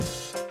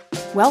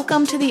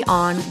Welcome to the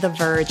On the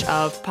Verge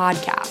of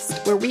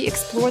podcast, where we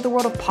explore the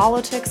world of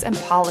politics and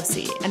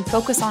policy and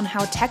focus on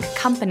how tech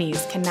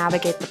companies can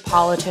navigate the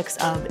politics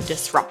of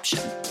disruption.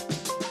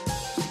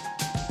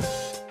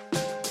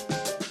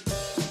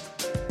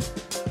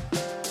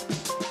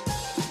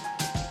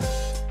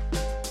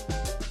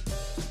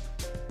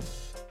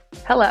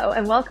 Hello,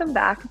 and welcome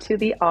back to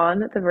the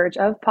On the Verge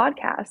of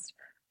podcast.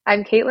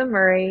 I'm Caitlin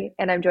Murray,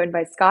 and I'm joined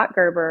by Scott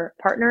Gerber,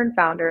 partner and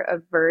founder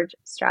of Vrge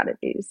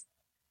Strategies.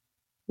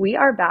 We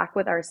are back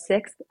with our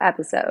sixth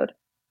episode,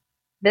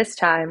 this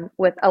time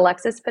with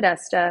Alexis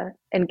Podesta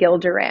and Gil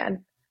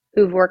Duran,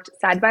 who've worked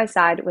side by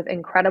side with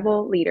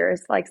incredible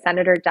leaders like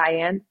Senator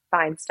Dianne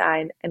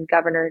Feinstein and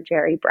Governor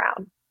Jerry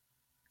Brown.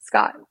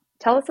 Scott,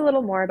 tell us a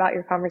little more about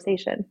your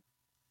conversation.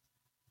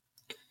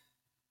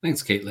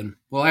 Thanks, Caitlin.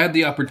 Well, I had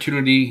the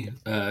opportunity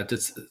to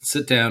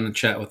sit down and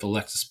chat with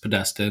Alexis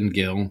Podesta and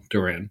Gil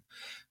Duran.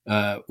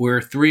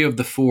 We're three of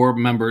the four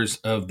members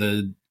of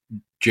the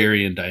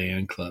Jerry and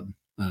Dianne Club.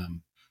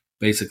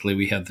 Basically,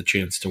 we had the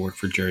chance to work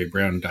for Jerry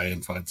Brown and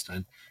Dianne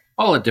Feinstein,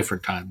 all at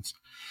different times.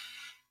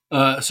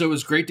 So it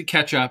was great to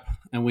catch up,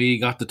 and we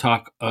got to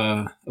talk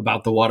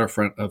about the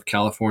waterfront of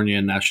California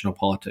and national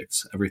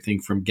politics,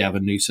 everything from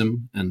Gavin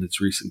Newsom and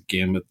its recent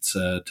gambits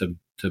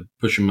to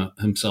push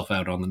himself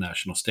out on the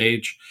national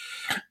stage,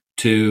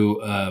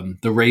 to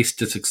the race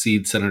to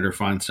succeed Senator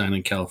Feinstein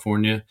in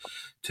California,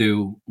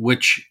 to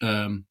which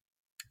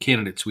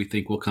candidates we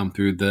think will come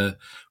through the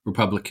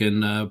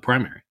Republican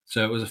primary.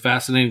 So it was a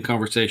fascinating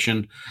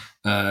conversation.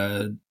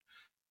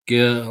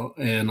 Gil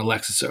and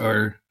Alexis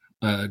are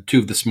two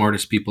of the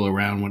smartest people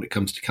around when it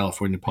comes to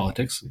California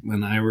politics,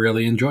 and I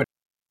really enjoyed it.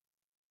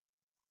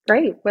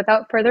 Great.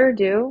 Without further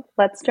ado,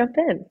 let's jump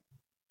in.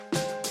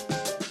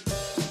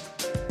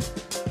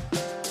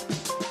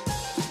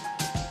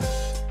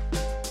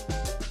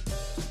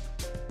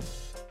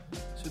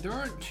 So there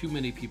aren't too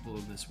many people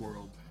in this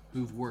world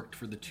who've worked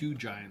for the two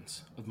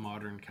giants of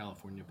modern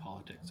California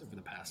politics over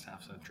the past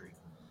half century.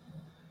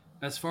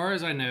 As far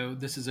as I know,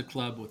 this is a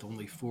club with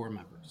only four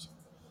members.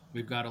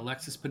 We've got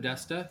Alexis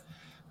Podesta,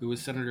 who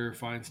was Senator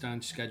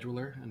Feinstein's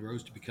scheduler and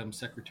rose to become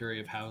Secretary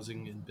of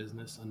Housing and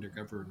Business under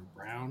Governor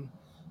Brown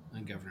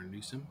and Governor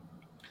Newsom.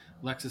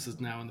 Alexis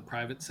is now in the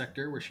private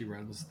sector, where she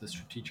runs the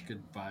strategic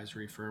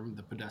advisory firm,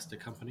 the Podesta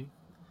Company.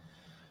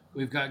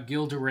 We've got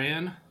Gil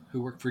Duran,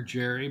 who worked for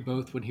Jerry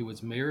both when he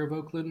was mayor of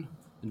Oakland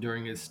and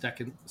during his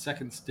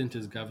second stint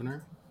as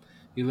governor.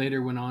 He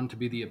later went on to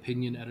be the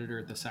opinion editor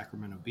at the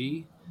Sacramento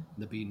Bee,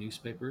 the Bee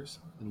newspapers,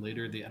 and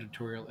later the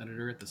editorial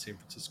editor at the San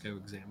Francisco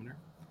Examiner.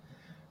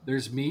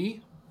 There's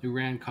me, who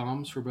ran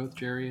comms for both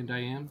Jerry and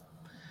Dianne.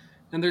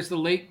 And there's the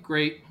late,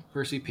 great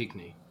Percy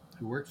Pinckney,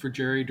 who worked for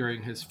Jerry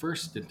during his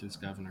first stint as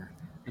governor,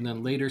 and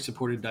then later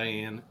supported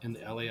Dianne in the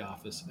LA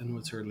office and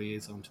was her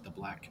liaison to the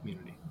Black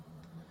community.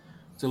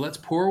 So let's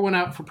pour one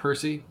out for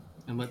Percy,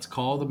 and let's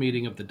call the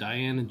meeting of the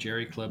Dianne and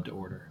Jerry Club to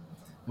order.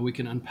 And we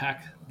can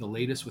unpack the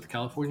latest with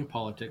California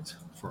politics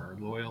for our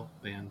loyal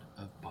band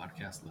of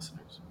podcast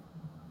listeners.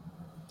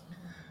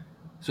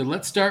 So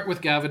let's start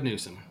with Gavin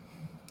Newsom.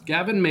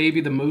 Gavin may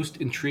be the most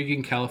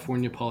intriguing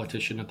California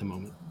politician at the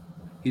moment.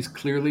 He's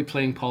clearly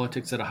playing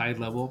politics at a high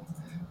level,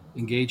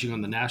 engaging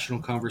on the national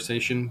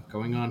conversation,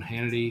 going on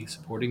Hannity,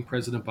 supporting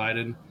President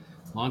Biden,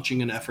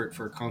 launching an effort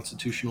for a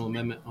constitutional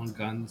amendment on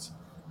guns,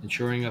 and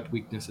shoring up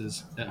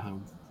weaknesses at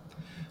home.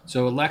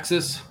 So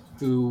Alexis,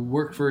 who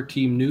worked for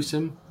Team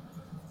Newsom,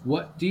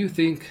 what do you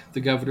think the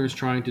governor is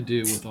trying to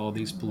do with all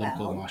these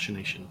political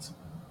machinations?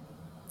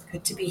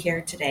 Good to be here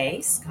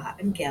today,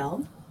 Scott and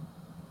Gil.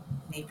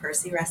 May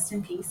Percy rest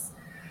in peace.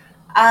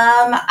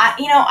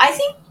 I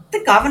think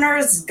the governor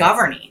is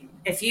governing.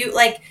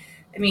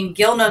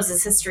 Gil knows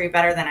his history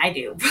better than I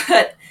do,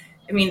 but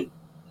the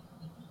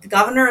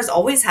governor has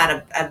always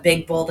had a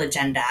big, bold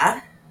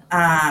agenda.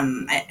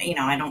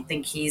 I don't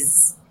think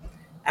he's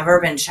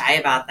ever been shy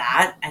about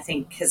that. I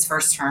think his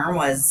first term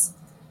was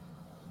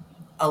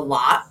a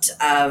lot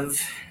of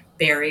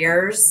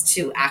barriers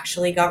to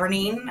actually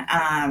governing.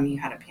 You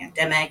had a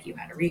pandemic, you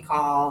had a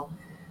recall,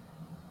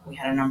 we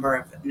had a number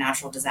of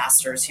natural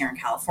disasters here in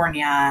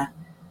California.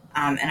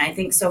 And I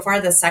think so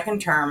far the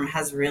second term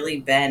has really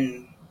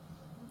been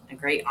a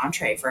great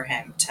entree for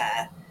him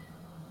to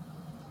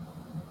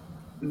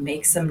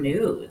make some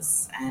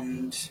news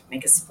and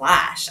make a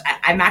splash.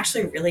 I'm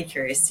actually really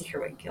curious to hear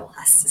what Gil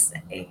has to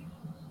say.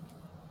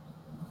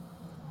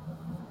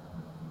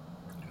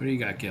 What do you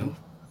got, Gil?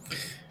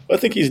 I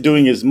think he's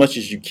doing as much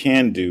as you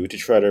can do to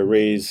try to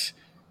raise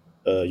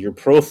your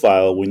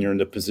profile when you're in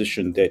the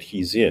position that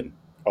he's in.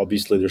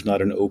 Obviously, there's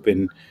not an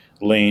open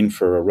lane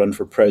for a run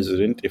for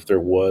president. If there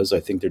was,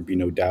 I think there'd be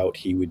no doubt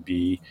he would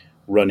be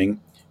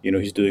running.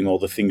 He's doing all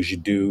the things you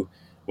do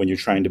when you're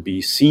trying to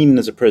be seen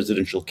as a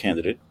presidential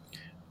candidate.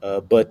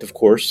 But of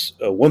course,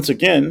 once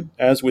again,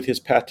 as with his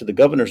path to the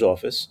governor's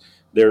office,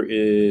 there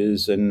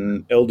is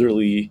an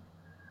elderly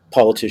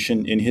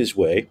politician in his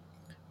way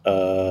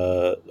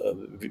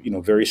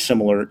very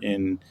similar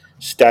in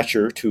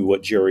stature to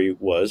what Jerry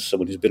was,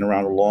 someone who's been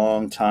around a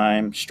long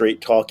time,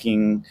 straight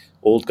talking,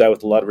 old guy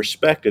with a lot of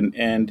respect,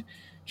 and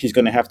he's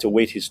going to have to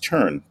wait his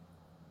turn.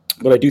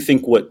 But I do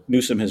think what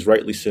Newsom has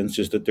rightly sensed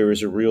is that there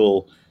is a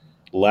real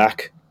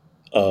lack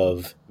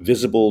of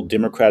visible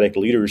Democratic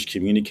leaders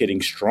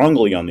communicating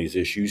strongly on these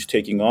issues,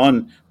 taking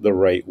on the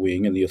right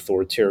wing and the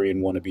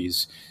authoritarian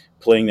wannabes,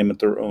 playing them at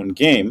their own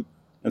game.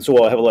 And so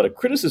while I have a lot of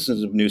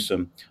criticisms of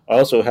Newsom, I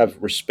also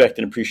have respect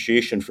and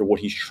appreciation for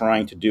what he's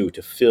trying to do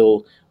to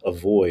fill a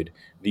void.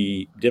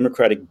 The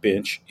Democratic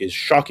bench is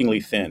shockingly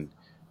thin,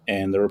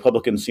 and the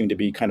Republicans seem to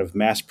be kind of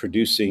mass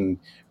producing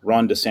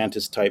Ron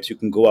DeSantis types who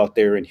can go out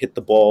there and hit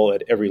the ball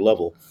at every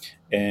level.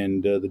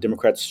 And the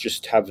Democrats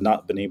just have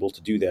not been able to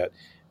do that.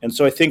 And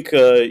so I think,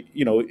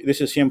 this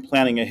is him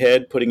planning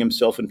ahead, putting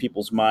himself in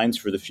people's minds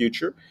for the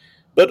future.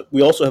 But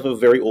we also have a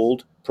very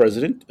old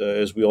president.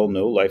 As we all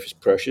know, life is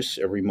precious.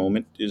 Every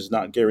moment is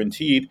not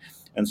guaranteed.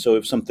 And so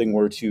if something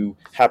were to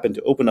happen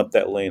to open up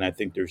that lane, I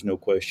think there's no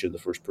question the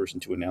first person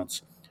to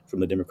announce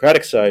from the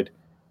Democratic side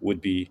would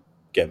be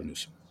Gavin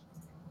Newsom.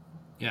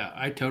 Yeah,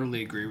 I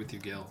totally agree with you,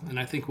 Gil. And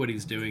I think what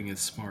he's doing is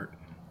smart.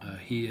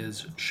 He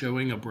is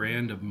showing a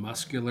brand of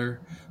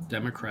muscular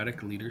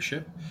Democratic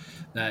leadership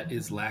that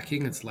is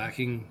lacking. It's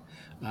lacking.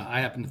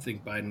 I happen to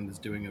think Biden is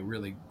doing a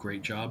really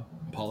great job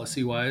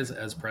policy wise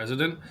as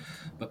president,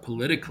 but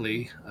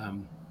politically,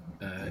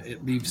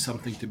 it leaves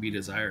something to be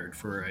desired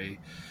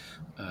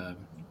uh,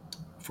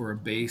 for a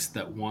base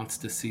that wants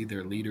to see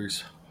their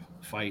leaders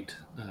fight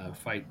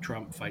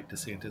Trump, fight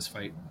DeSantis,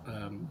 fight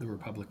the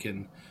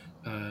Republican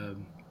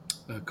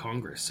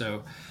Congress.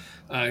 So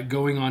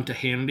going on to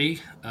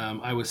Hannity,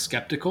 I was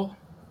skeptical,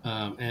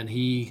 and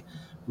he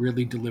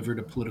really delivered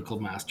a political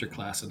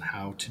masterclass on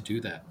how to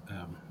do that,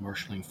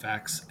 marshaling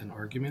facts and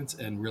arguments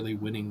and really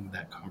winning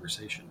that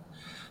conversation.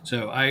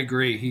 So I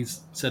agree.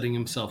 He's setting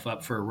himself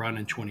up for a run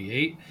in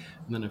 28,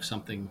 and then if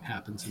something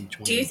happens in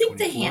 2024, do you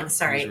think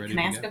sorry, can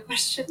I ask a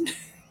question?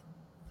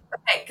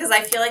 Okay, because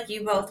I feel like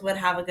you both would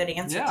have a good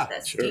answer to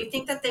this. Sure. Do you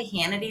think that the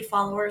Hannity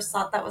followers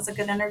thought that was a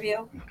good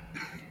interview?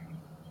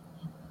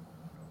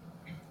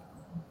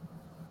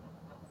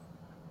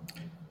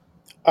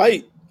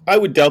 I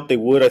would doubt they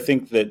would. I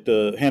think that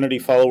the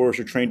Hannity followers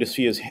are trained to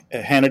see as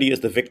Hannity as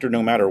the victor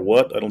no matter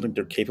what. I don't think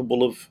they're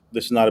capable of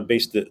this. Is not a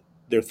base that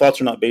their thoughts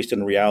are not based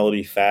in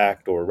reality,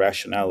 fact, or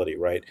rationality,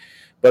 right?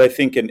 But I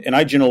think, and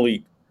I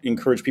generally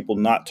encourage people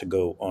not to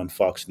go on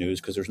Fox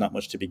News because there's not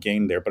much to be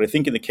gained there. But I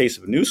think in the case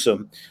of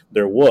Newsom,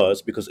 there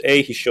was because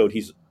he showed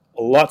he's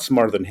a lot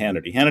smarter than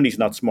Hannity. Hannity's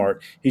not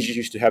smart. He's just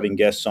used to having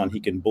guests on he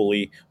can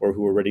bully or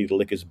who are ready to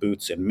lick his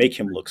boots and make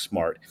him look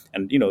smart.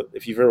 And,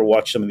 if you've ever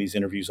watched some of these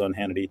interviews on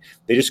Hannity,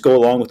 they just go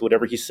along with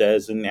whatever he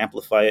says and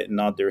amplify it and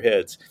nod their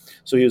heads.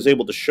 So he was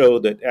able to show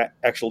that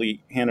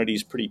actually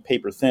Hannity's pretty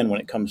paper thin when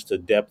it comes to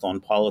depth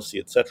on policy,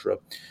 etc.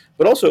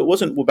 But also, it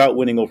wasn't about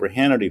winning over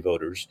Hannity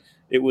voters.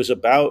 It was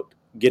about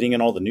getting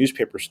in all the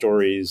newspaper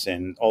stories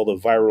and all the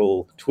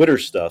viral Twitter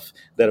stuff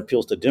that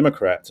appeals to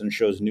Democrats and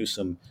shows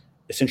Newsom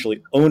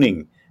essentially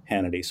owning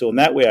Hannity. So in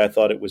that way, I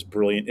thought it was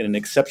brilliant and an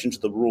exception to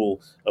the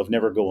rule of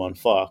never go on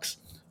Fox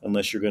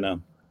unless you're going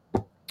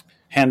to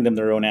hand them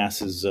their own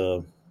asses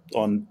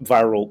on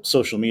viral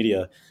social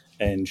media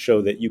and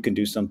show that you can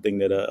do something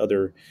that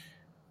other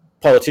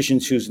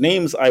politicians whose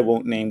names I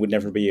won't name would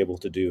never be able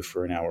to do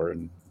for an hour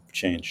and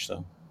change.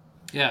 So,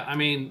 Yeah, I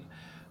mean,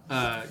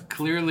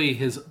 clearly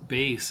his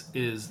base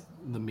is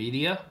the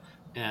media,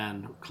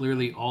 and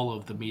clearly all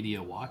of the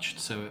media watched,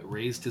 so it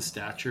raised his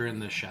stature in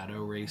the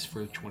shadow race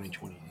for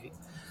 2028.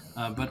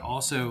 But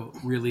also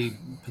really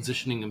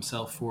positioning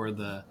himself for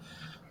the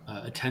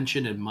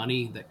attention and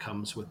money that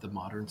comes with the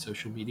modern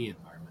social media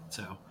environment.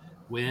 So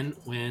win,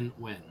 win,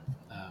 win.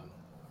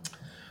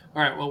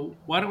 All right, well,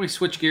 why don't we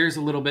switch gears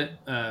a little bit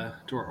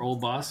to our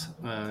old boss,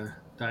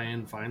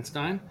 Dianne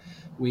Feinstein.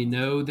 We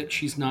know that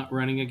she's not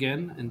running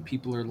again, and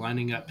people are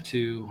lining up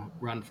to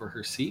run for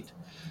her seat.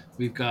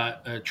 We've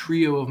got a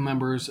trio of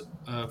members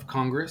of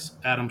Congress: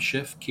 Adam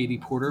Schiff, Katie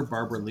Porter,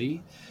 Barbara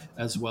Lee,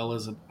 as well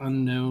as an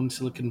unknown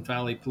Silicon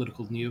Valley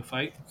political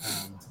neophyte,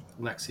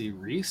 Lexi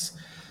Reese.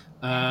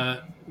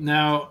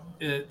 Now,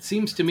 it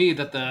seems to me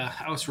that the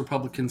House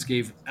Republicans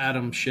gave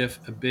Adam Schiff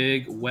a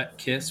big, wet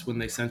kiss when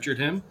they censured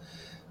him,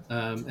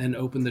 and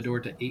opened the door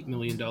to $8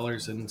 million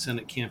in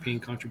Senate campaign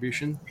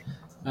contribution.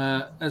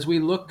 As we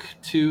look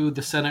to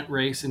the Senate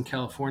race in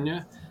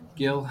California,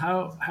 Gil,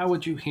 how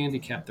would you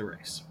handicap the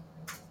race?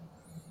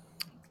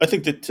 I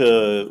think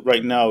that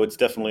right now it's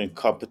definitely a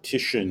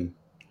competition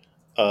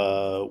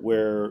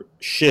where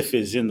Schiff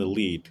is in the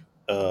lead,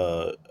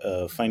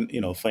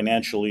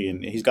 financially,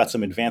 and he's got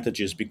some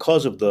advantages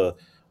because of the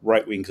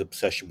right wing's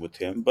obsession with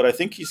him. But I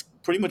think he's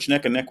pretty much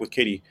neck and neck with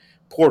Katie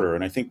Porter,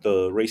 and I think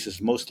the race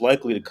is most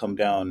likely to come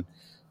down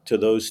to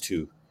those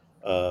two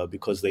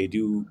because they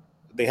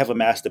have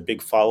amassed a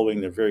big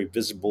following. They're very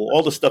visible.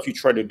 All the stuff you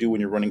try to do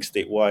when you're running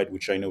statewide,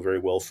 which I know very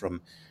well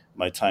from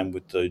my time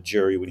with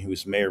Jerry when he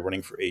was mayor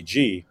running for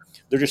AG.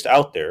 They're just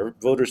out there.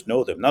 Voters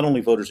know them. Not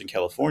only voters in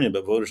California,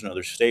 but voters in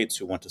other states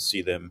who want to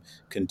see them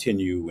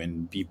continue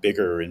and be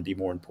bigger and be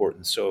more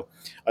important. So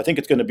I think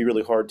it's going to be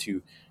really hard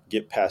to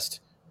get past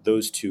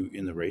those two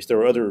in the race. There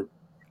are other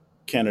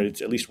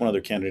candidates, at least one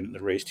other candidate in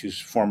the race who's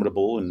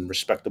formidable and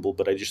respectable,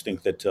 but I just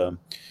think that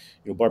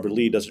Barbara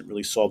Lee doesn't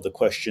really solve the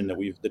question that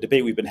the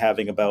debate we've been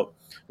having about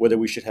whether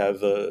we should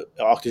have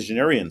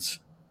octogenarians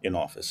in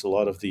office. A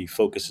lot of the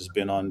focus has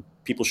been on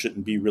people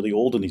shouldn't be really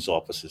old in these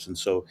offices, and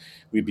so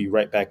we'd be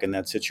right back in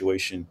that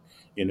situation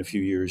in a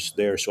few years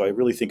there. So I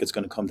really think it's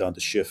going to come down to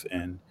Schiff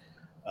and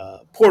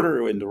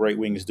Porter, and the right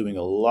wing is doing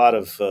a lot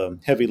of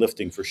heavy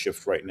lifting for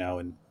Schiff right now,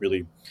 and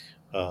really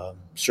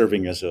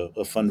serving as a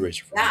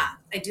fundraiser for him. Yeah,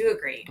 I do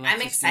agree. Alexis,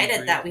 I'm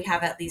excited that we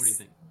have at What do you least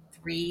think?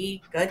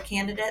 3 good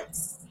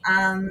candidates.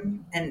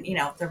 And,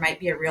 there might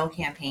be a real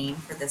campaign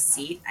for this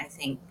seat. I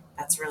think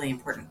that's really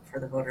important for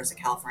the voters of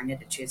California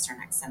to choose their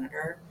next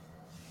senator.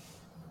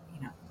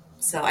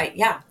 So I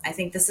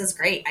think this is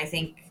great. I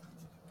think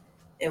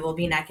it will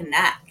be neck and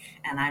neck.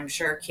 And I'm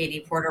sure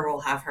Katie Porter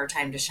will have her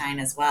time to shine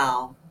as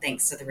well,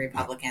 thanks to the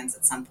Republicans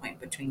at some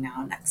point between now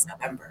and next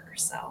November.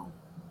 So.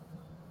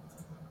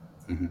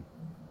 Mm-hmm.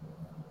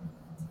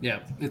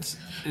 Yeah, it's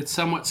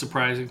somewhat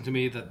surprising to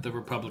me that the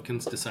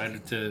Republicans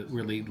decided to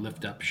really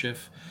lift up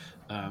Schiff.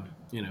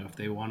 If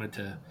they wanted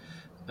to,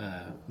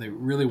 they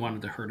really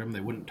wanted to hurt him, they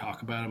wouldn't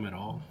talk about him at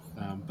all.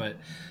 But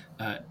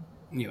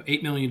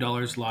 $8 million,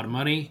 a lot of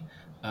money.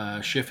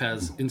 Schiff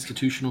has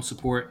institutional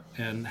support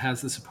and has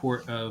the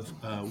support of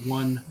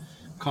one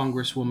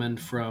congresswoman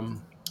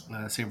from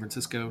San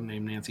Francisco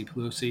named Nancy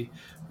Pelosi.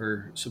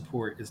 Her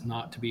support is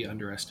not to be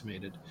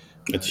underestimated.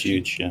 It's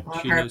huge, yeah. Well,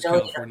 She her knows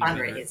ability to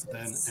California better fundraise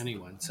than is-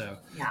 anyone. So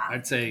Yeah.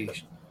 I'd say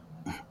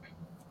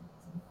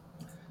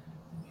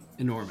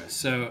enormous.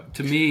 So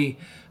to me,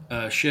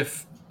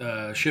 Schiff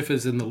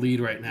is in the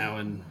lead right now,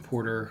 and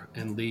Porter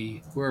and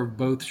Lee, who are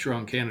both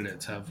strong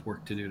candidates, have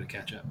work to do to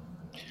catch up.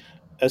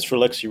 As for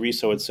Lexi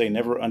Reese, I would say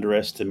never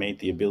underestimate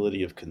the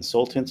ability of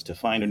consultants to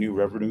find a new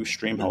revenue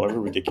stream, however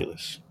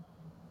ridiculous.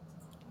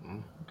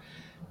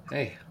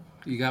 Hey,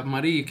 you got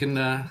money, you can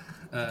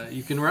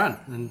run,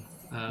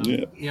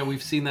 and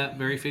we've seen that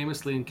very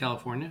famously in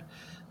California.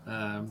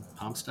 Tom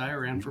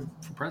Steyer ran for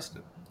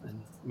president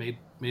and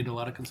made a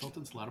lot of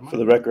consultants a lot of money. For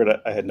the record,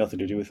 I had nothing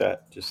to do with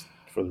that. Just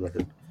for the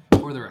record.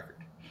 For the record.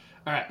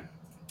 All right.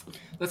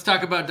 Let's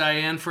talk about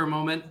Dianne for a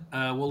moment.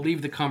 We'll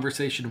leave the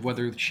conversation of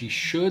whether she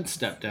should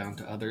step down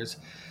to others.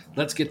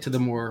 Let's get to the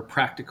more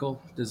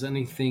practical. Does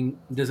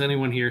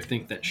anyone here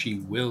think that she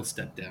will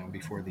step down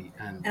before the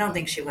end? I don't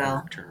think she will.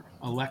 Her term?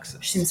 Alexis.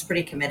 She seems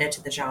pretty committed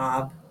to the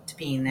job, to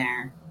being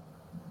there.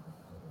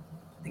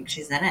 I think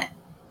she's in it.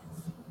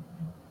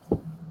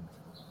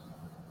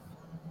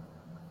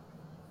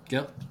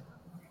 Gil?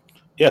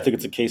 Yeah, I think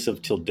it's a case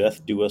of till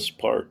death do us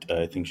part.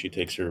 I think she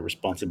takes her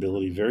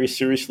responsibility very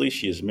seriously.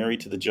 She is married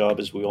to the job,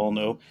 as we all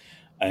know.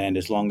 And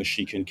as long as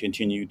she can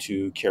continue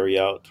to carry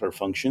out her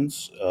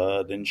functions,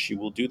 then she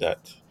will do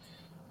that.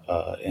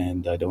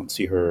 And I don't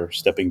see her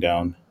stepping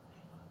down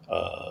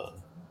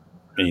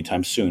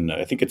anytime soon.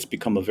 I think it's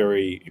become a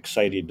very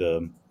excited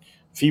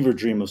fever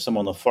dream of some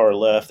on the far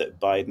left that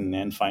Biden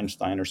and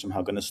Feinstein are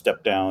somehow going to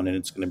step down, and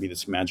it's going to be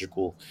this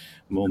magical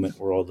moment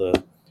where all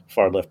the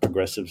far left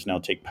progressives now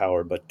take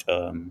power, but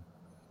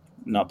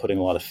not putting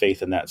a lot of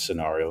faith in that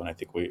scenario. And I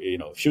think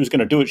if she was going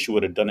to do it, she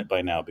would have done it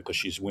by now, because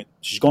she's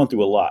gone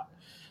through a lot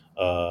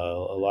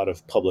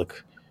of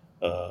public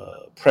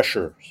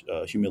pressure,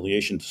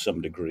 humiliation to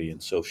some degree.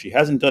 And so if she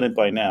hasn't done it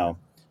by now,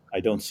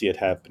 I don't see it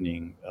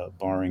happening,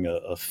 barring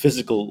a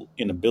physical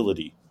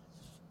inability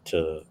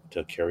to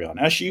carry on.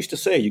 As she used to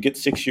say, you get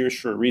 6 years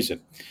for a reason,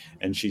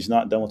 and she's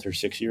not done with her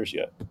 6 years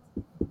yet.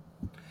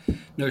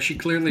 No, she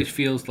clearly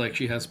feels like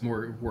she has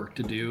more work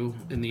to do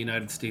in the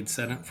United States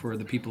Senate for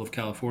the people of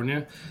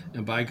California,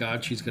 and by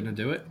God, she's going to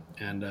do it.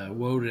 And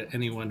woe to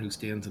anyone who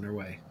stands in her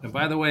way. And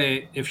by the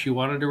way, if she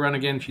wanted to run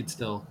again, she'd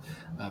still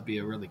be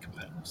a really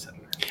competitive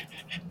senator.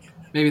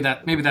 Maybe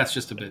that's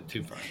just a bit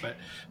too far,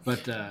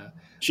 but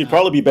she'd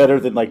probably be better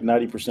than like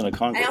 90% of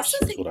Congress. I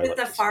also think that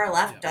the far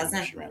left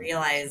doesn't she ran.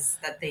 realize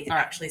that they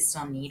actually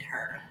still need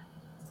her.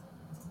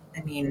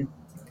 I mean,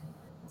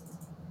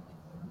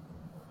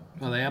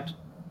 well,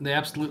 they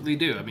absolutely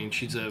do. I mean,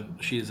 she's a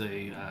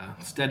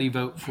steady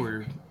vote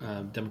for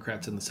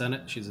Democrats in the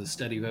Senate. She's a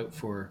steady vote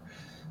for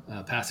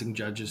passing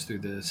judges through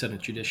the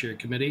Senate Judiciary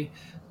Committee,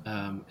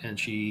 and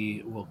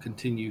she will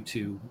continue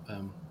to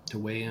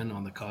weigh in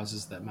on the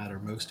causes that matter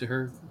most to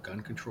her: gun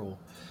control,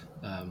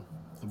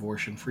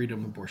 abortion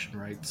freedom, abortion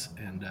rights,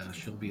 and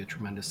she'll be a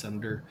tremendous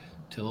senator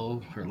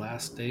till her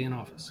last day in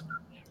office.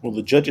 Well,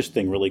 the judges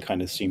thing really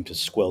kind of seemed to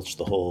squelch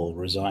the whole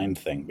resign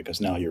thing,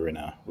 because now you're in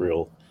a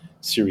real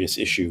serious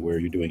issue where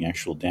you're doing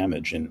actual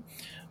damage. And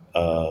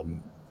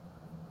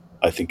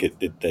I think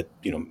that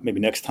maybe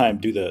next time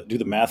do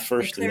the math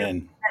first,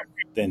 and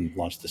then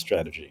launch the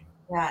strategy.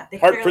 Yeah, they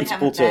Hard clearly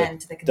principle haven't been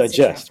to to the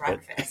constituent digest,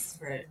 but-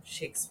 breakfast where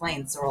she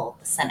explains the role of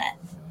the Senate.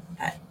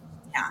 But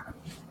yeah,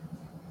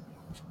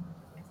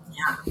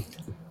 Yeah.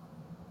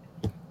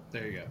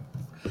 There you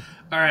go.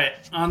 All right.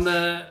 On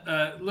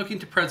the looking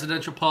to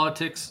presidential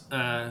politics,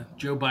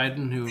 Joe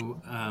Biden,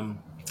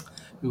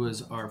 who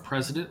is our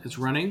president, is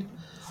running.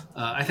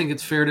 I think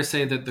it's fair to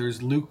say that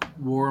there's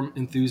lukewarm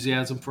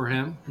enthusiasm for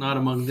him, not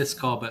among this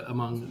call, but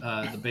among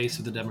the base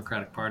of the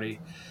Democratic Party.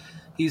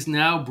 He's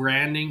now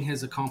branding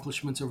his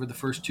accomplishments over the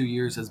first 2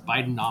 years as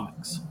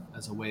Bidenomics,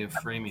 as a way of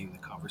framing the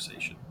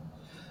conversation.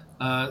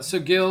 So,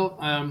 Gil,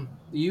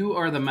 you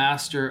are the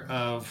master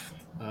of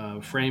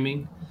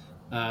framing.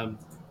 Um,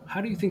 how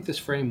do you think this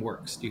frame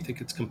works? Do you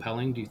think it's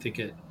compelling? Do you think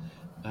it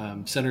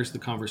centers the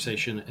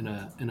conversation in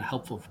a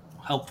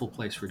helpful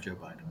place for Joe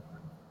Biden?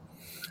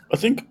 I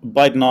think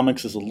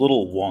Bidenomics is a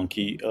little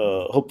wonky.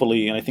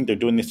 Hopefully, and I think they're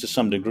doing this to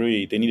some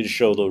degree, they need to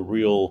show the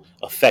real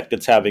effect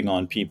it's having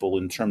on people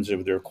in terms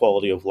of their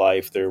quality of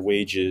life, their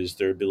wages,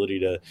 their ability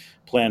to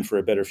plan for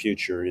a better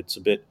future. It's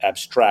a bit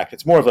abstract.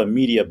 It's more of a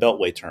media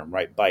beltway term,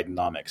 right?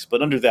 Bidenomics.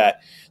 But under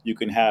that, you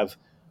can have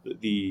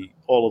the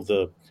all of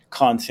the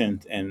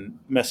content and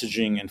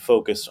messaging and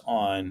focus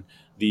on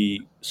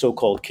the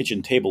so-called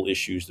kitchen table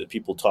issues that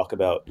people talk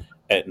about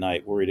at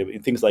night, worried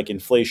about things like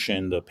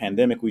inflation, the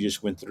pandemic we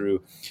just went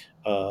through.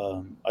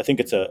 I think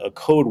it's a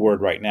code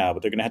word right now,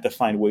 but they're going to have to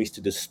find ways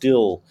to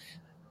distill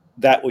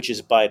that which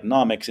is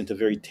Bidenomics into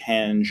very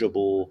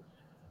tangible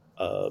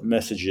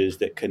messages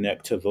that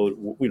connect to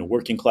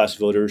working class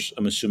voters.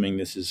 I'm assuming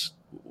this is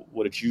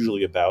what it's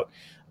usually about.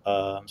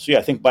 So yeah,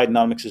 I think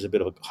Bidenomics is a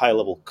bit of a high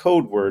level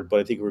code word, but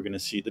I think we're going to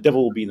see the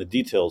devil will be in the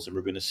details, and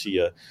we're going to see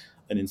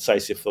an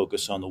incisive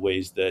focus on the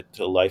ways that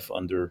life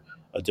under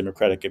a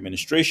Democratic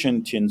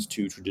administration tends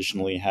to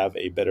traditionally have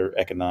a better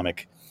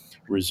economic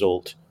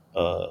result,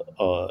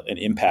 an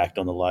impact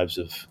on the lives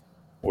of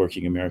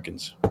working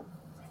Americans.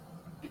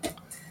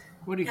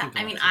 What do you Yeah, think?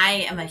 I mean, Alexis? I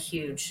am a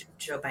huge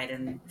Joe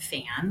Biden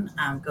fan.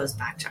 Goes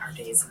back to our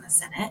days in the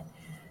Senate.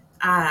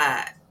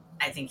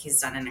 I think he's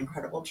done an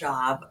incredible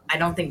job. I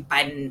don't think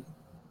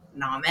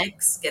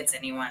Bidenomics gets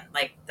anyone,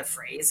 like the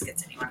phrase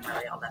gets anyone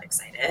really all that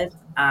excited.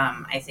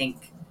 I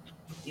think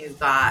you've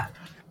got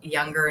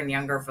younger and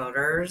younger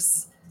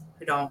voters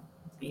who don't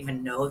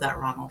even know that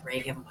Ronald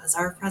Reagan was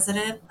our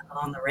president, let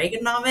alone the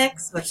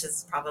Reaganomics, which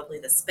is probably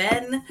the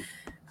spin.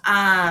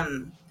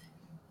 Um,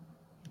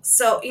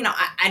 so,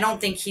 I don't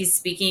think he's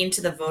speaking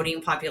to the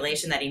voting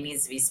population that he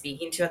needs to be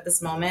speaking to at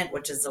this moment,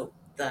 which is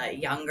the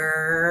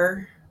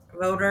younger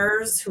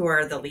voters who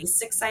are the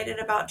least excited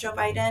about Joe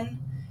Biden.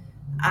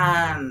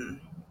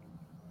 Um,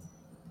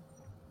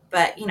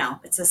 but,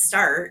 it's a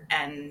start,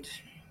 and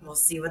we'll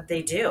see what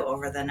they do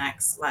over the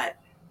next,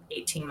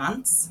 18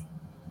 months.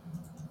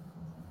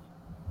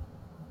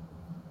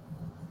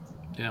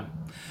 Yeah.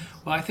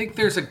 Well, I think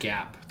there's a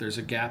gap. There's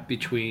a gap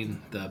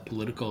between the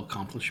political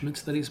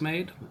accomplishments that he's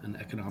made and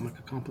economic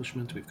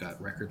accomplishments. We've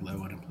got record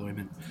low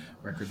unemployment,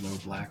 record low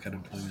black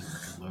unemployment,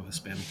 record low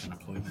Hispanic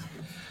unemployment,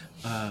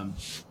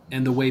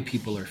 and the way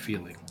people are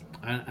feeling.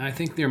 I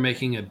think they're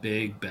making a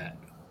big bet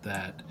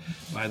that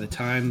by the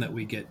time that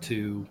we get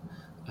to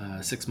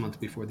 6 months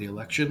before the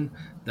election,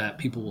 that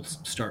people will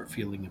start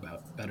feeling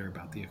better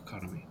about the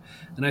economy.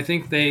 And I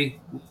think they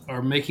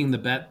are making the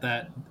bet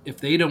that if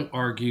they don't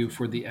argue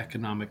for the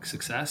economic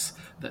success,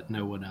 that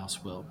no one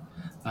else will.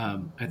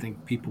 I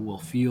think people will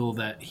feel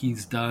that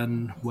he's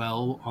done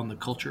well on the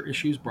culture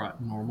issues,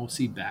 brought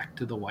normalcy back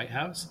to the White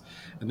House.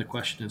 And the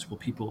question is, will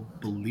people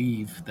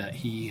believe that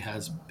he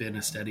has been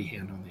a steady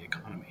hand on the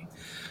economy?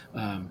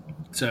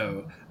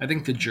 So I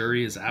think the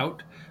jury is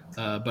out.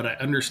 But I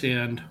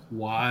understand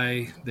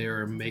why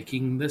they're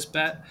making this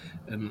bet,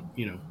 and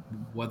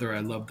whether I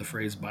love the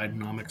phrase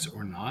Bidenomics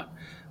or not.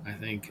 I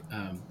think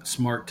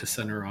smart to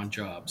center on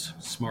jobs,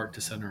 smart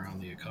to center on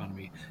the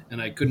economy, and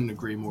I couldn't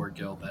agree more,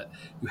 Gil, that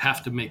you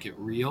have to make it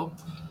real,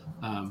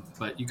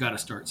 but you got to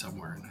start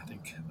somewhere, and I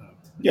think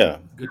Yeah,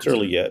 good it's to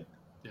early start. yet.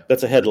 Yeah,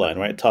 That's a headline,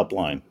 right? Top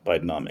line,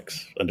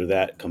 Bidenomics. Under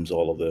that comes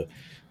all of the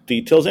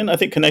details, and I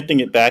think connecting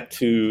it back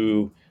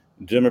to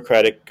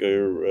democratic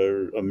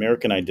or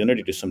American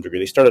identity to some degree.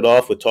 They started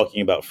off with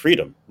talking about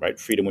freedom, right?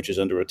 Freedom, which is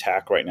under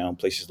attack right now in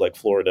places like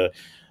Florida.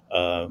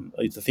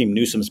 It's a theme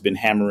Newsom's been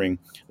hammering,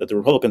 that the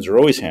Republicans are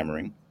always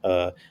hammering,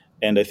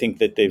 and I think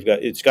that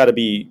it's got to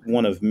be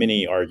one of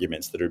many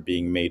arguments that are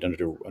being made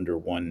under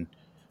one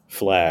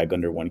flag,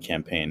 under one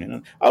campaign.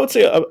 And I would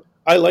say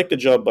I like the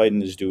job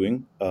Biden is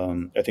doing.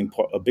 I think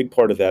a big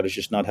part of that is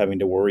just not having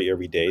to worry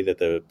every day that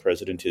the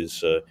president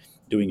is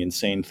doing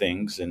insane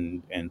things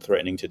and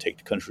threatening to take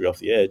the country off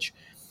the edge.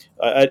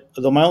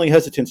 Though my only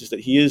hesitance is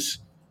that he is,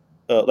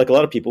 like a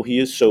lot of people, he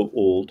is so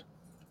old.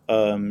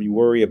 You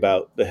worry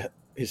about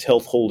his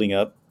health holding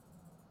up.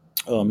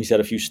 He's had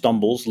a few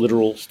stumbles,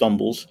 literal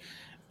stumbles,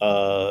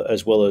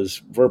 as well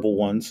as verbal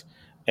ones.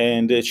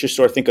 And it's just,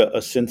 I think,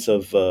 a sense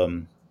of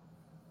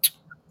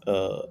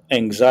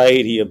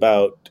anxiety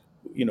about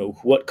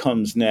what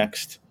comes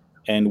next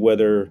and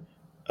whether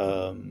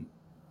um,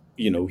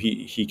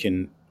 he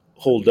can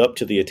hold up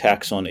to the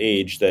attacks on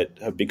age that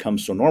have become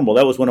so normal.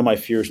 That was one of my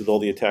fears with all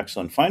the attacks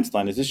on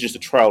Feinstein. Is this is just a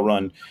trial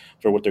run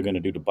for what they're going to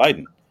do to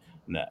Biden?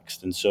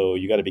 next. And so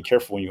you got to be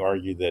careful when you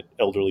argue that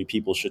elderly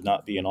people should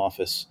not be in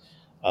office.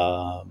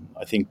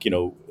 I think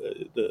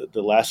the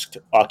last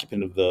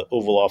occupant of the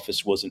Oval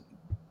Office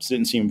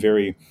didn't seem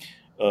very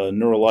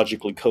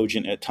neurologically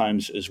cogent at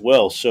times as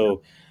well.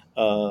 So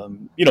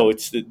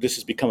this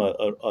has become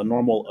a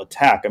normal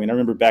attack. I mean, I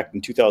remember back in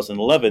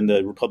 2011,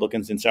 the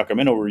Republicans in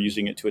Sacramento were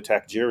using it to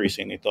attack Jerry,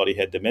 saying they thought he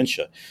had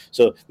dementia.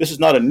 So this is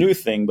not a new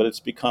thing, but it's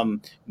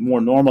become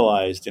more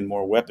normalized and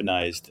more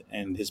weaponized,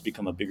 and has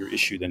become a bigger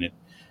issue than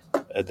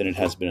it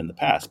has been in the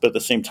past. But at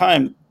the same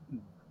time,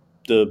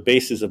 the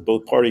bases of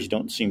both parties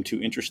don't seem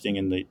too interested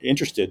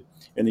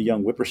in the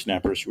young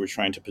whippersnappers who are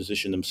trying to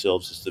position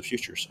themselves as the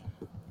future. So.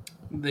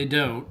 They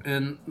don't.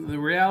 And the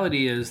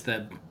reality is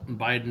that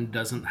Biden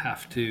doesn't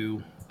have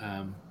to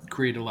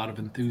create a lot of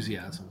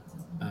enthusiasm.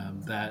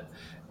 That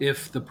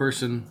if the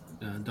person,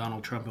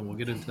 Donald Trump, and we'll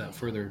get into that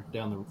further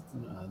down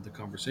the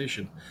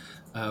conversation,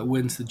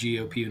 wins the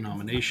GOP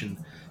nomination,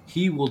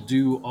 he will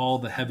do all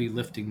the heavy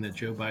lifting that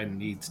Joe Biden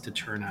needs to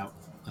turn out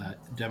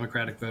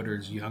Democratic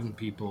voters, young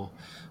people,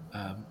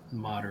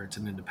 moderates,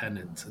 and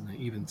independents, and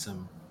even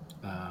some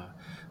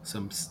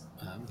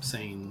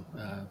sane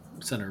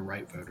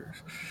center-right voters.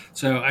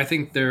 So I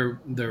think they're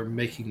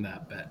making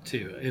that bet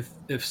too.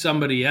 If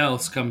somebody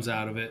else comes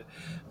out of it,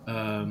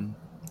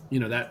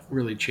 that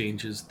really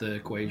changes the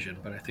equation.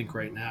 But I think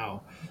right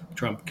now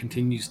Trump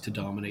continues to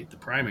dominate the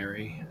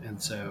primary,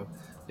 and so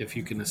if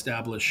you can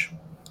establish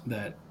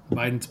that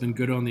Biden's been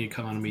good on the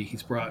economy,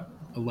 he's brought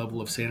a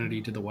level of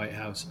sanity to the White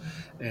House,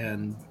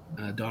 and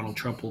Donald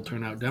Trump will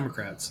turn out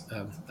Democrats.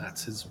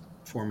 That's his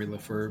formula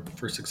for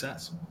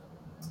success.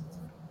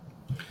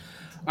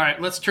 All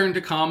right, let's turn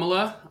to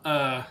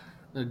Kamala.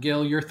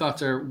 Gil, your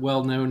thoughts are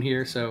well known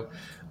here, so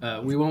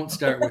we won't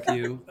start with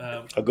you.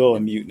 I'll go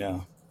on mute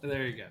now.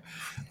 There you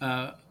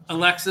go.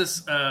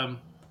 Alexis,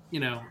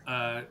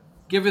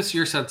 give us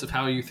your sense of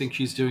how you think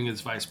she's doing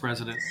as vice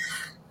president.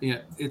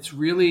 It's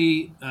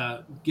really,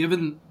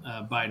 given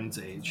Biden's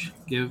age,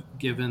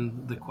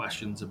 given the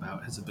questions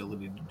about his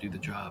ability to do the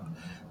job,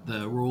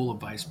 the role of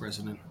vice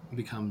president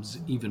becomes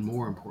even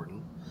more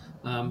important.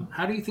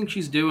 How do you think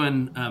she's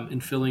doing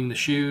in filling the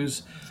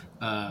shoes?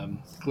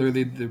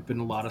 Clearly, there have been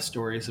a lot of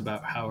stories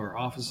about how her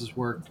office has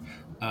worked.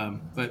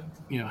 But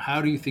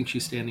how do you think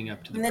she's standing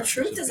up to the And the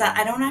truth is that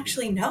I don't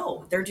actually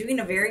know. They're doing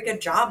a very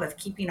good job of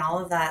keeping all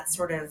of that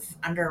sort of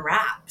under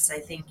wraps. I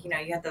think, you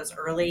had those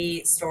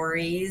early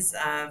stories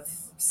of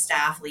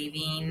staff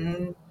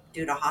leaving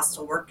due to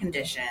hostile work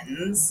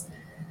conditions.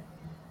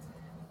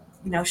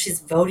 She's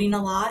voting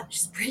a lot.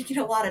 She's breaking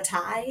a lot of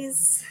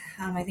ties.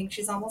 I think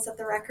she's almost at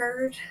the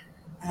record.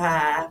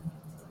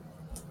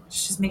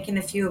 She's making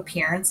a few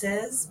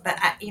appearances, but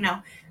I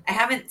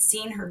haven't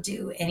seen her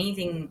do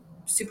anything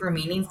super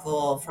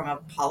meaningful from a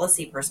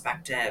policy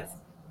perspective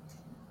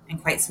in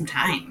quite some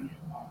time.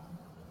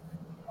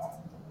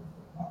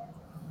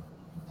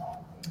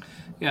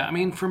 Yeah, I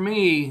mean, for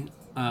me,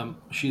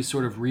 she's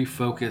sort of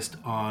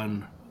refocused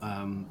on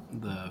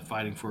the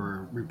fighting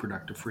for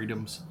reproductive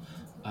freedoms,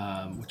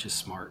 which is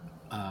smart.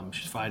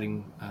 She's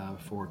fighting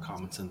for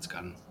common sense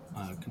gun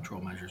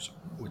control measures,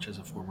 which as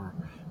a former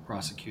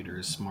prosecutor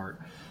is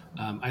smart.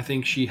 I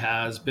think she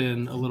has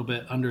been a little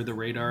bit under the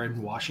radar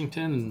in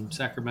Washington and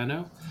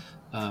Sacramento,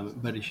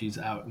 but she's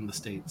out in the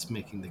States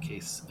making the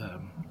case to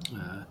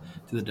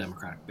the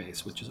Democratic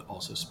base, which is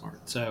also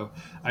smart. So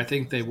I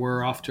think they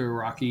were off to a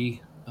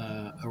rocky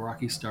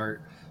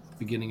start at the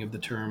beginning of the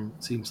term.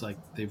 It seems like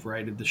they've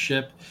righted the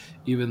ship,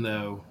 even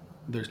though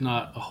there's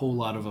not a whole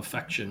lot of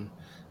affection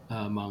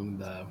among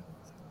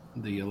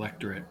the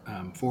electorate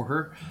for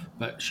her.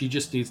 But she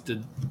just needs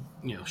to,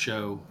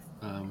 show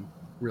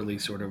really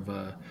sort of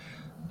the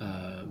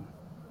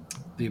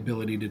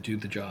ability to do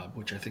the job,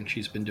 which I think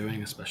she's been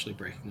doing, especially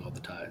breaking all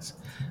the ties.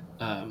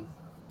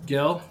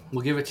 Gil,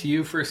 we'll give it to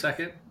you for a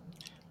second.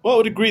 Well, I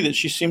would agree that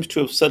she seems to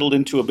have settled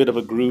into a bit of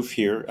a groove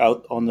here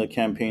out on the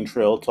campaign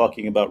trail,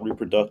 talking about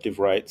reproductive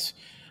rights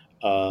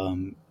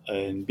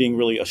and being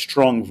really a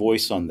strong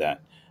voice on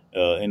that,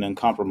 an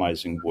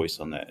uncompromising voice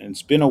on that. And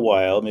it's been a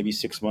while, maybe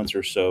 6 months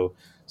or so,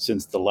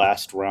 since the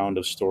last round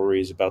of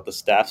stories about the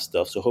staff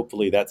stuff. So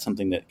hopefully that's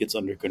something that gets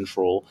under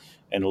control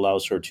and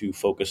allows her to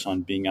focus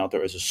on being out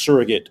there as a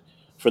surrogate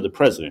for the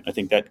president. I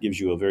think that gives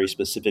you a very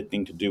specific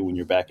thing to do when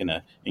you're back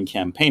in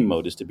campaign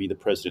mode, is to be the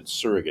president's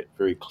surrogate,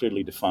 very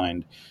clearly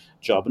defined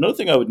job. Another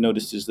thing I would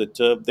notice is that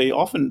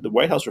the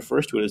White House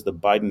refers to it as the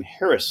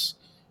Biden-Harris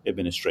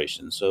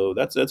administration. So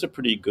that's a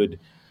pretty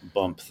good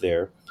bump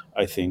there,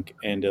 I think.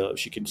 And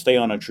she can stay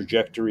on a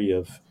trajectory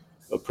of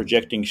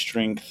projecting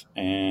strength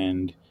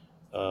and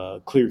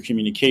clear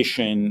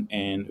communication,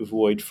 and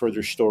avoid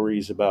further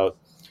stories about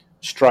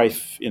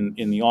strife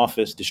in the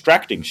office,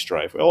 distracting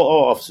strife.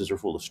 All offices are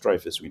full of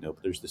strife, as we know,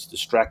 but there's this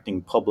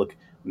distracting public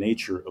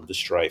nature of the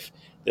strife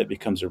that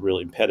becomes a real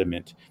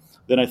impediment.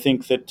 Then I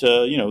think that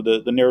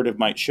the narrative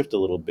might shift a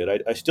little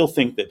bit. I still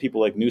think that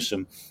people like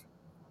Newsom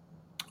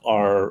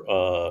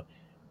are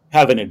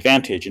have an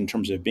advantage in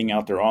terms of being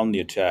out there on the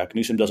attack.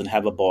 Newsom doesn't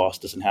have a boss,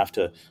 doesn't have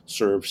to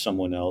serve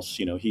someone else.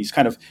 He's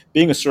kind of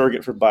being a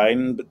surrogate for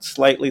Biden, but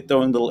slightly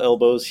throwing little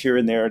elbows here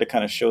and there to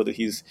kind of show that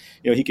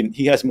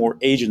he has more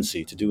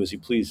agency to do as he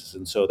pleases.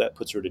 And so that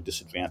puts her at a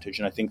disadvantage.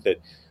 And I think that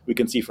we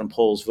can see from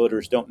polls,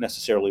 voters don't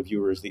necessarily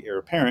view her as the heir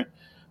apparent,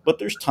 but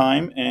there's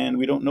time and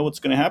we don't know what's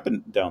going to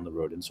happen down the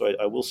road. And so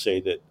I will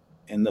say that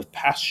in the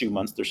past few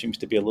months, there seems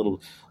to be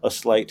a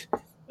slight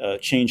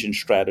change in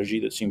strategy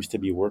that seems to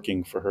be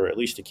working for her, at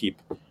least to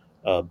keep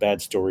bad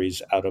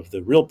stories out of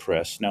the real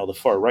press. Now, the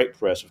far right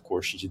press, of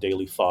course, she's a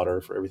daily fodder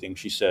for everything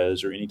she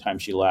says, or anytime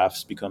she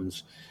laughs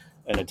becomes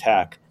an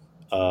attack.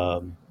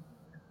 But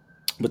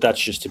that's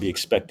just to be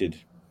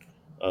expected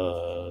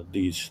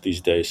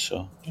these days.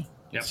 So Yep.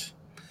 that's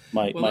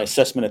my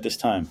assessment at this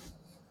time.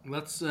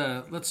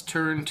 Let's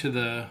turn to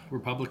the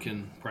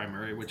Republican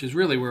primary, which is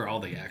really where all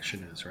the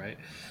action is, right?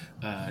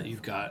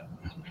 You've got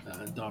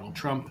Donald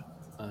Trump,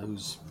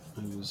 who's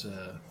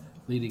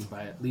leading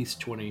by at least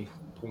 20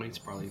 points,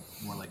 probably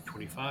more like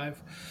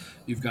 25.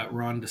 You've got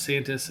Ron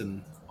DeSantis,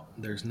 and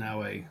there's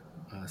now a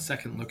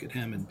second look at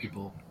him, and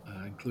people,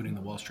 including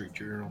the Wall Street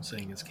Journal,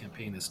 saying his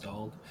campaign is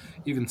stalled.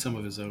 Even some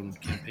of his own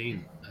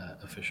campaign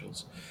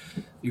officials.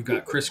 You've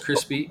got Chris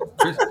Christie,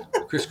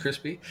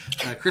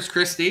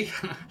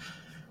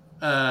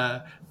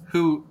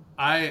 who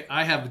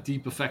I have a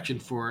deep affection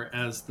for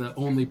as the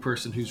only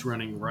person who's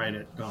running right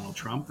at Donald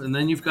Trump. And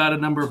then you've got a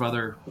number of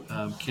other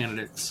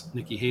candidates,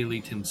 Nikki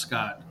Haley, Tim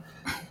Scott,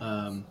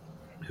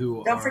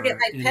 who Don't forget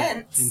Mike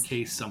Pence. In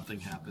case something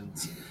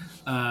happens.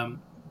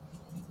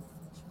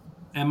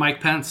 And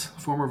Mike Pence,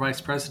 former vice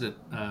president,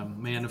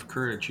 man of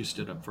courage who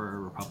stood up for our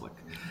republic.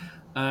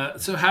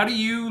 So how do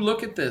you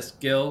look at this,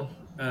 Gil?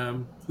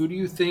 Who do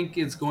you think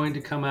is going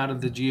to come out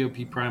of the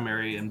GOP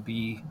primary and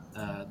be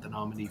the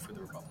nominee for the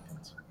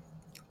Republicans?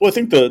 Well, I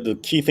think the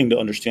key thing to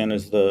understand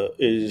is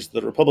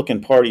the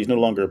Republican Party is no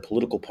longer a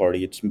political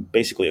party. It's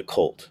basically a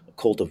cult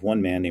of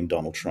one man named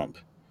Donald Trump.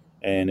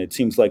 And it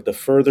seems like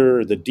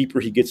the deeper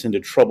he gets into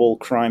trouble,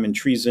 crime, and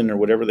treason, or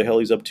whatever the hell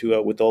he's up to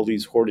with all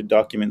these hoarded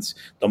documents,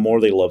 the more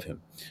they love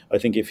him. I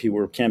think if he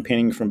were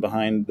campaigning from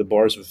behind the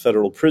bars of a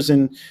federal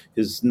prison,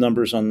 his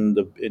numbers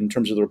in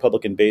terms of the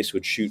Republican base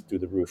would shoot through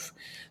the roof.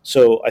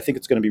 So I think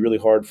it's going to be really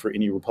hard for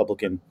any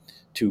Republican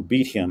to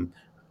beat him.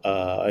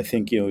 I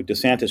think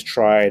DeSantis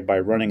tried by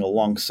running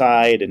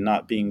alongside and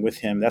not being with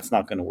him. That's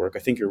not going to work. I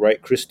think you're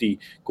right. Christie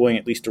going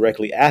at least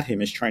directly at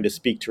him is trying to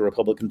speak to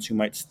Republicans who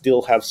might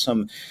still have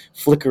some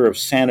flicker of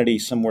sanity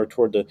somewhere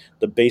toward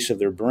the base of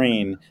their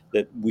brain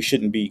that we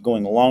shouldn't be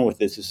going along with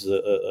this. This is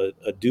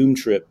a doom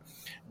trip.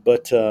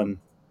 But and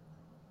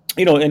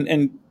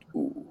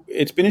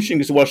it's been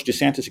interesting to watch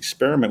DeSantis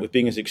experiment with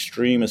being as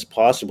extreme as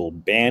possible,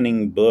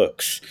 banning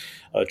books,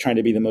 trying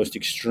to be the most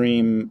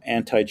extreme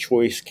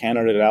anti-choice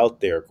candidate out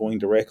there, going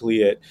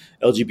directly at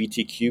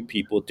LGBTQ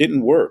people. It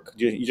didn't work.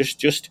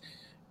 Just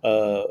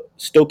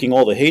stoking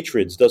all the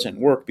hatreds doesn't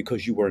work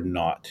because you are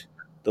not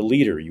the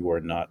leader. You are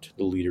not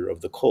the leader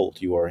of the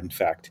cult. You are, in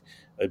fact,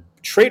 a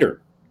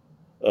traitor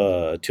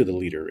to the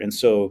leader. And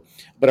so,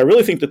 but I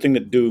really think the thing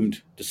that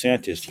doomed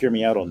DeSantis, hear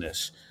me out on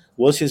this,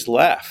 was his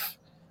laugh.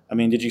 I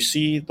mean, did you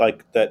see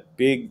like that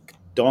big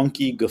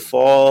donkey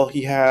guffaw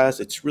he has?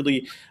 It's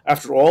really,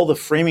 after all the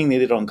framing they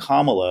did on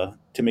Kamala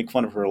to make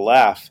fun of her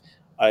laugh,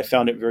 I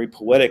found it very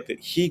poetic that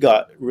he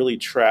got really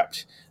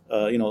trapped.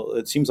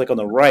 It seems like on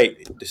the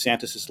right,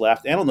 DeSantis'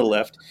 laughed, and on the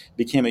left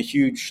became a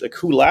huge, like,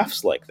 who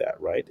laughs like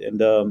that, right? And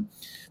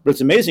but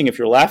it's amazing if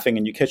you're laughing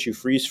and you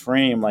freeze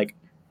frame, like,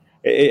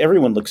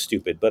 everyone looks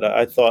stupid. But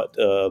I thought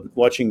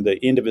watching the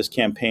end of his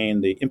campaign,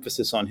 the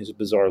emphasis on his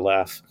bizarre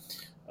laugh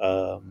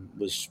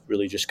was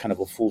really just kind of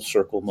a full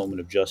circle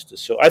moment of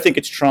justice. So I think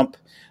it's Trump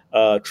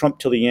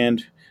till the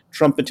end,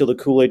 Trump until the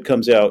Kool-Aid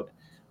comes out,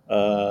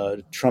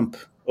 Trump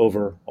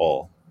over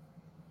all.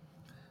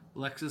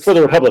 Alexis, for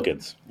the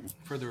Republicans.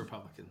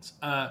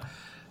 I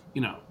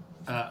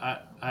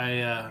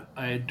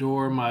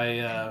adore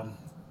my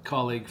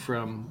colleague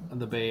from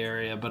the Bay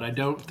Area, but I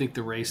don't think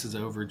the race is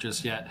over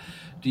just yet.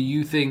 Do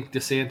you think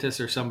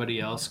DeSantis or somebody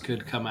else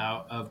could come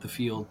out of the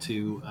field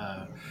to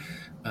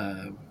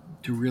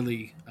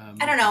really?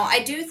 I don't know.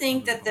 I do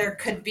think that there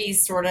could be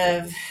sort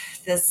of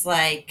this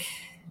like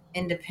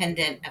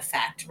independent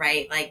effect,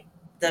 right? Like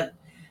the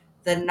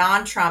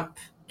non-Trump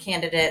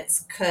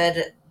candidates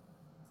could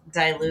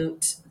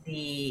dilute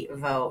the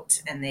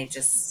vote and they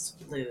just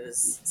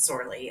lose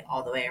sorely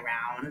all the way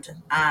around.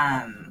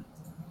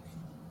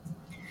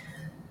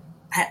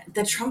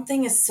 The Trump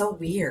thing is so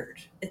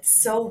weird. It's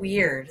so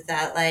weird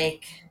that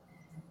like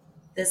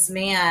this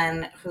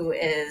man who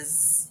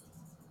is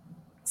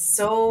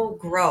so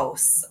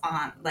gross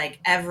on like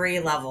every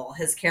level,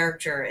 his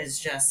character is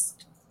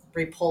just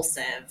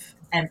repulsive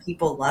and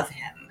people love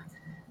him.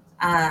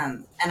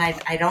 And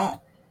I don't,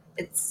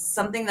 it's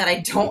something that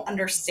I don't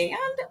understand.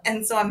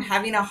 And so I'm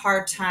having a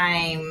hard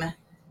time.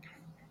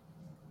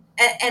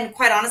 And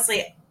quite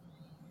honestly,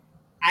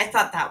 I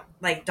thought that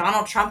like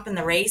Donald Trump in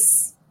the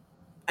race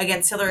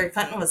against Hillary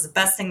Clinton was the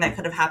best thing that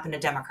could have happened to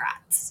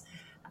Democrats.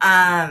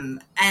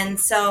 And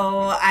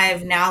so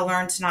I've now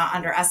learned to not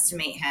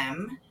underestimate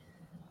him.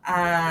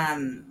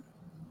 And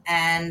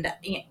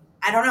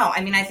I don't know.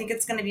 I mean, I think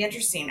it's going to be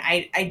interesting.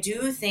 I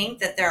do think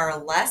that there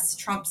are less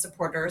Trump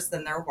supporters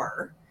than there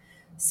were.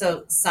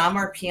 So some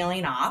are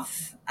peeling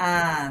off,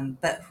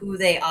 but who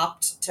they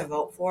opt to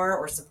vote for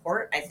or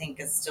support, I think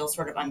is still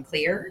sort of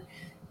unclear,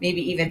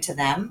 maybe even to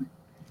them.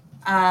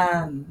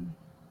 And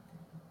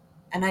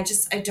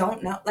I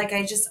don't know. Like,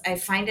 I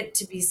find it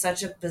to be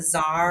such a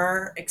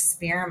bizarre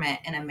experiment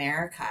in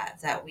America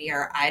that we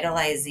are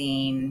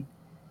idolizing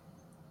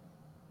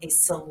a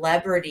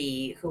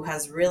celebrity who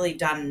has really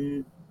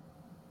done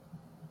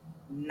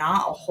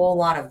not a whole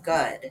lot of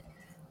good.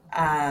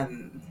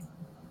 Um,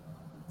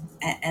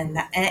 and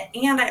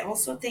I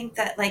also think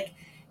that, like,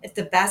 if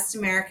the best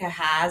America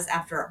has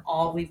after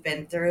all we've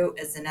been through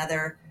is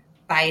another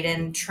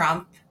Biden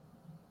Trump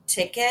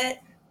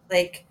ticket,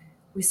 like,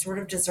 we sort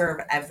of deserve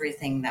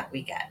everything that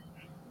we get.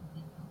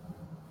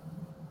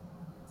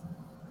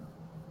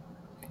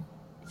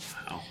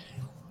 Wow.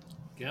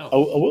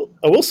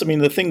 I will say, I mean,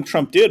 the thing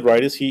Trump did,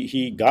 right, is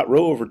he got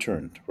Roe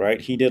overturned,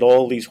 right? He did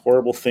all these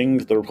horrible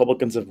things the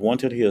Republicans have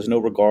wanted. He has no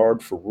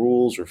regard for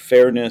rules or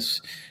fairness.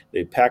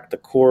 They packed the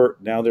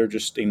court. Now they're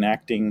just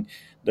enacting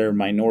their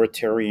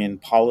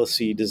minoritarian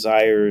policy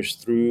desires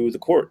through the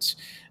courts.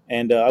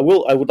 And I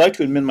would like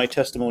to amend my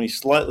testimony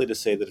slightly to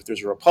say that if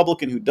there's a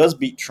Republican who does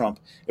beat Trump,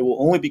 it will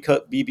only be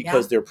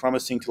because they're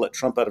promising to let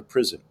Trump out of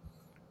prison.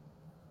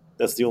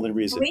 That's the only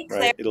reason,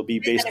 right? It'll be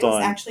based that it was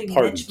on actually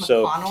pardon. Mitch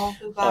McConnell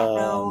who got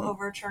Roe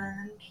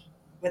overturned.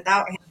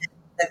 Without him,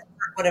 the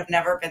court would have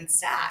never been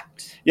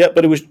stacked. Yeah,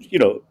 but it was,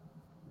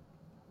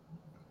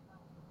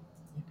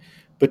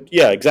 but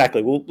yeah,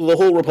 exactly. Well, the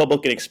whole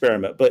Republican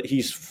experiment. But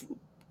he's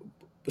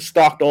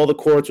stocked all the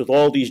courts with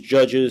all these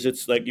judges.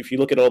 It's like, if you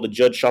look at all the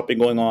judge shopping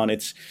going on,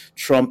 it's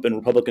Trump and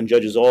Republican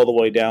judges all the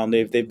way down.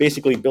 They've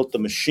basically built the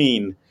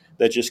machine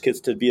that just gets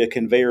to be a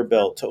conveyor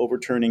belt to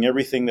overturning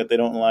everything that they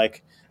don't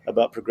like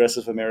about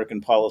progressive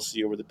American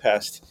policy over the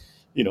past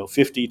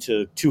 50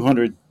 to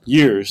 200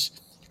 years.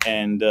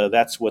 And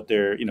that's what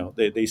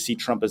they see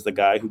Trump as the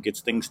guy who gets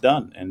things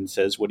done and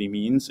says what he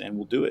means and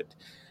will do it.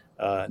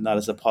 Not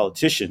as a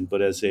politician,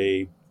 but as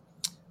a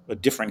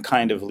different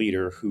kind of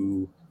leader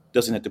who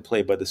doesn't have to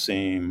play by the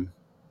same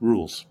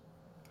rules.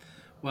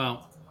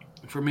 Well,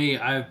 for me,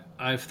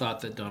 I've thought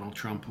that Donald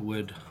Trump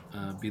would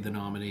be the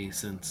nominee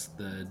since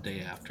the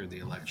day after the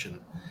election.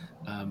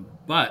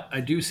 But I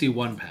do see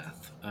one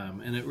path,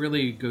 and it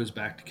really goes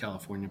back to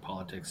California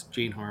politics.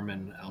 Jane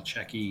Harman, Al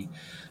Checky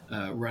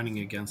running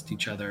against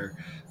each other,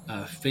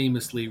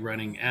 famously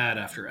running ad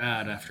after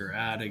ad after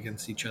ad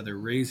against each other,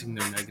 raising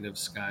their negatives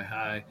sky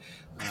high.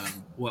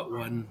 What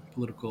one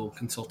political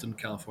consultant in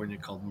California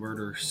called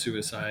murder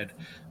suicide,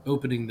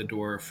 opening the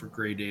door for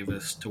Gray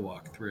Davis to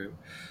walk through.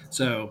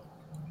 So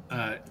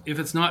if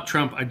it's not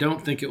Trump, I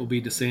don't think it will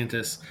be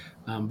DeSantis,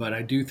 but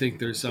I do think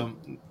there's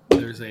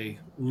a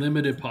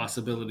limited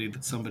possibility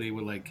that somebody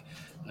with like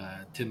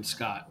Tim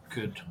Scott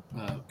could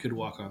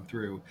walk on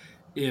through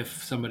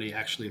if somebody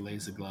actually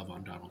lays a glove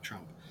on Donald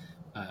Trump.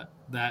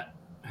 That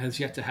has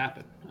yet to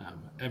happen.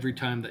 Every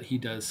time that he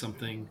does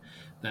something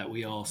that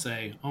we all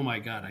say, "Oh my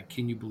God,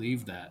 can you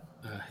believe that?"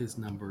 His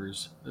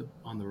numbers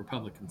on the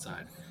Republican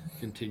side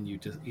continue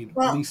to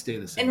at least stay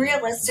the same. And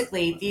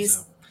realistically,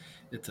 these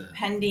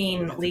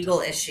pending legal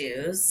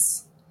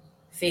issues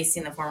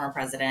facing the former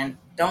president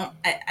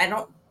I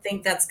don't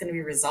think that's going to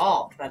be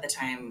resolved by the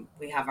time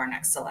we have our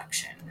next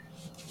election.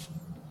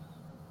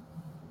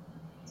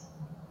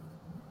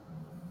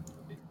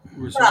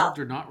 Resolved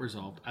or not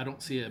resolved, I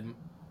don't see him.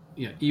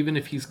 Even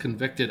if he's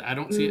convicted, I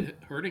don't see it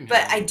hurting him.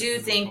 But I do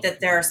think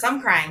that there are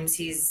some crimes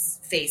he's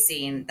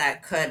facing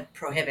that could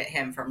prohibit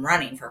him from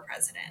running for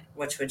president,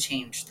 which would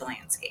change the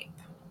landscape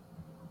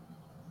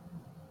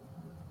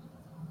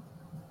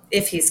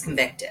if he's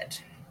convicted.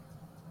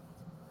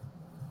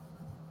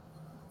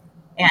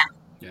 Yeah,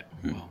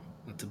 well,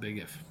 that's a big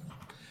if.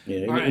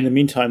 Yeah. In the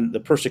meantime, the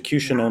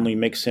persecution only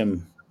makes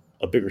him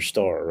a bigger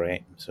star,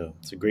 right? So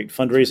it's great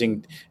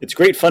fundraising. It's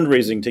great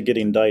fundraising to get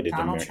indicted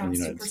in the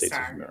United States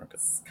of America.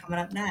 Coming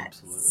up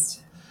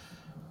next.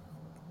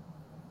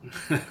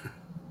 Absolutely.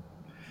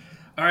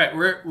 All right,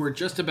 we're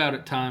just about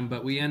at time,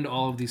 but we end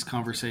all of these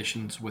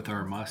conversations with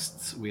our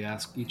musts. We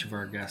ask each of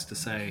our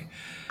guests to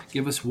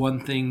give us one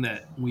thing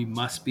that we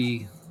must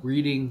be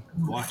reading,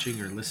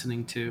 watching, or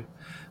listening to.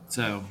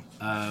 So,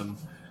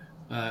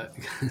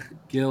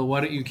 Gil,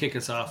 why don't you kick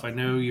us off? I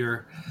know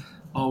you're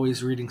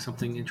always reading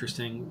something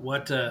interesting.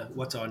 What's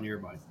on your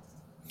mind?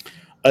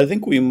 I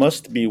think we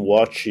must be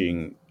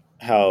watching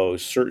how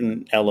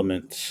certain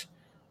elements,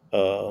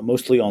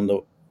 mostly on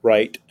the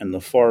right and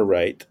the far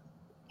right,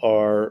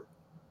 are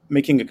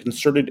making a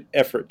concerted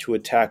effort to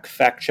attack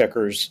fact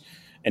checkers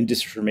and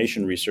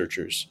disinformation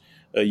researchers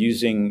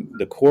using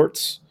the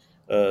courts.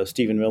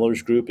 Stephen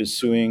Miller's group is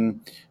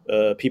suing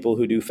people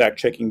who do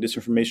fact-checking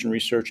disinformation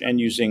research, and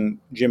using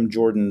Jim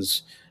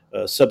Jordan's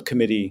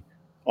subcommittee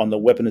on the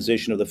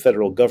weaponization of the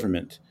federal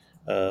government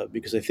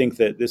because I think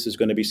that this is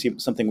going to be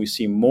something we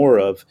see more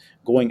of,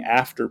 going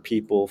after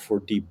people for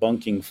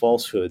debunking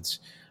falsehoods,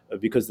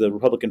 because the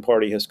Republican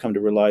Party has come to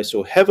rely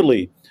so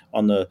heavily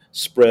on the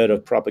spread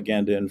of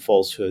propaganda and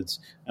falsehoods.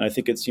 And I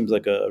think it seems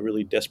like a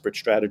really desperate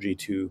strategy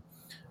to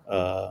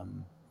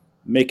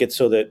make it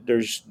so that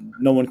there's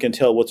no one can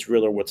tell what's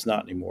real or what's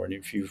not anymore. And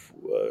if you've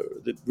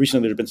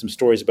recently, there have been some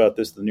stories about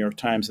this, the New York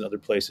Times and other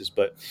places,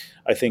 but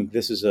I think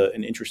this is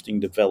an interesting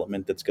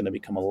development that's going to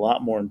become a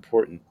lot more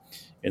important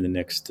in the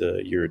next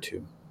year or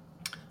two.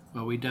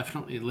 Well, we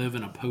definitely live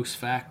in a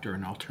post-fact or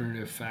an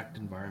alternative fact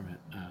environment,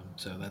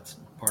 so that's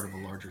part of a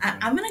larger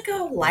trend. I'm going to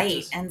go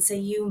light and say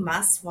you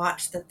must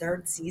watch the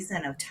 3rd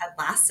season of Ted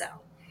Lasso.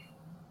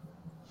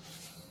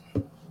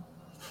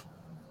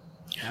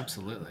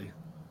 Absolutely.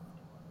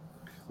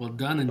 Well,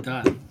 done and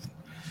done.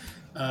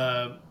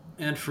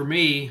 And for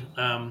me,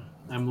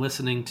 I'm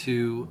listening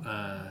to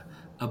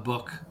a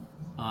book,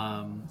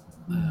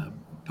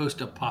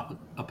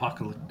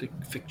 post-apocalyptic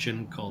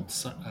fiction called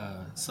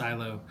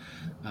Silo.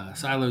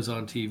 Silo's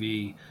on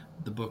TV.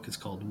 The book is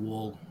called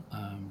Wool.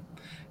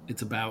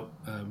 It's about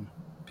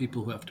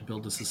people who have to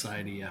build a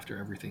society after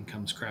everything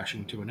comes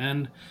crashing to an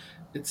end.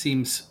 It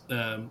seems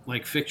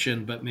like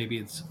fiction, but maybe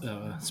it's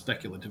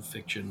speculative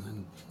fiction,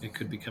 and it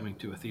could be coming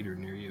to a theater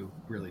near you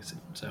really soon.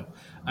 So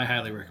I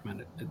highly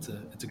recommend it. It's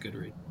a good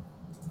read.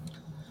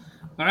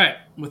 All right,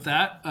 with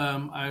that,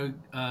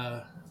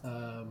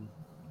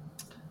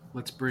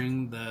 let's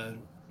bring the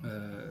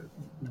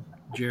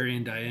Jerry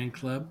and Dianne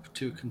Club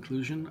to a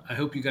conclusion. I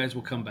hope you guys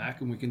will come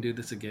back and we can do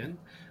this again.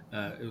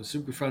 It was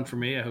super fun for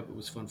me. I hope it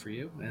was fun for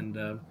you. And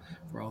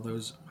for all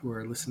those who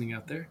are listening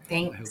out there,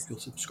 Thanks. I hope you'll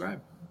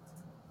subscribe.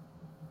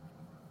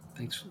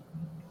 Thanks.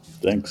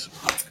 Thanks.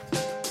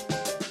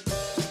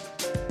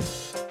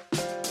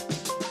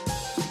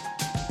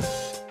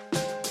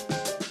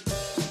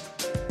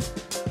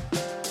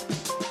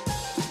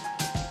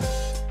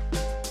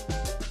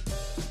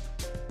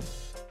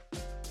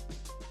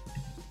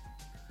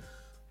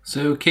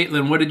 So,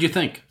 Caitlin, what did you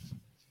think?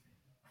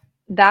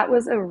 That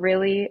was a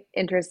really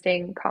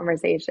interesting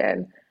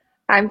conversation.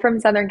 I'm from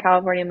Southern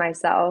California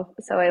myself,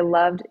 so I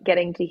loved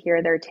getting to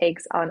hear their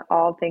takes on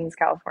all things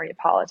California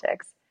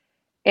politics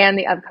and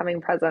the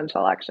upcoming presidential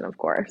election, of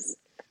course.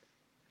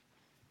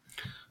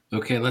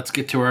 Okay, let's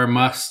get to our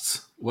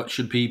musts. What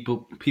should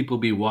people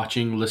be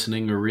watching,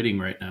 listening, or reading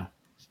right now?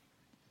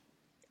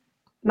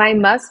 My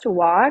must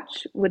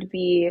watch would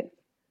be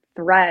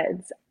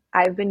Threads.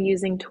 I've been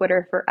using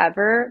Twitter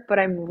forever, but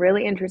I'm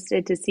really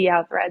interested to see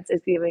how Threads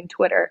is giving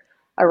Twitter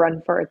a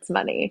run for its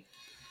money.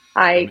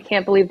 I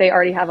can't believe they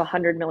already have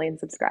 100 million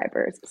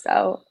subscribers,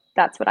 so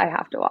that's what I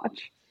have to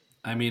watch.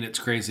 I mean, it's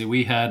crazy.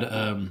 We had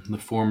the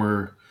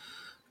former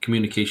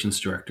communications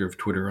director of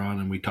Twitter on,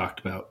 and we talked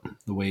about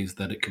the ways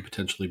that it could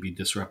potentially be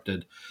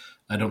disrupted.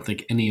 I don't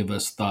think any of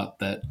us thought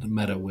that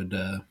Meta would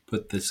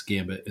put this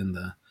gambit in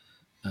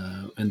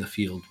the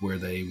field where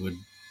they would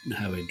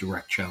have a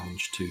direct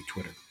challenge to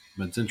Twitter.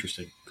 But it's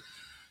interesting.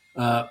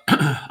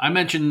 I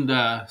mentioned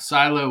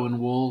Silo and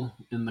Wool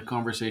in the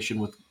conversation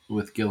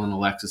with Gil and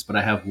Alexis, but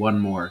I have one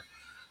more.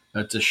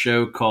 It's a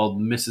show called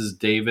Mrs.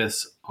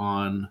 Davis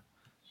on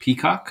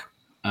Peacock.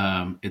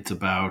 It's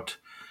about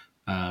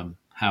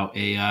how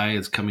AI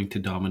is coming to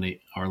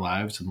dominate our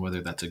lives and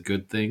whether that's a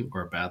good thing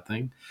or a bad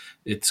thing.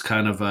 It's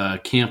kind of a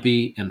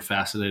campy and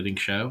fascinating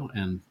show,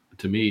 and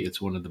to me,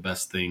 it's one of the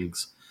best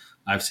things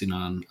I've seen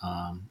on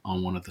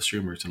one of the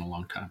streamers in a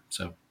long time.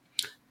 So,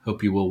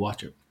 hope you will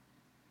watch it.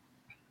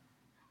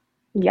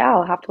 Yeah,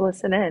 I'll have to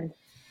listen in.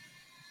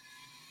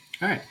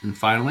 All right, and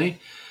finally,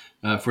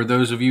 for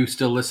those of you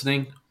still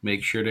listening,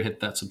 make sure to hit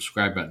that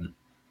subscribe button.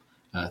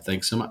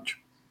 Thanks so much.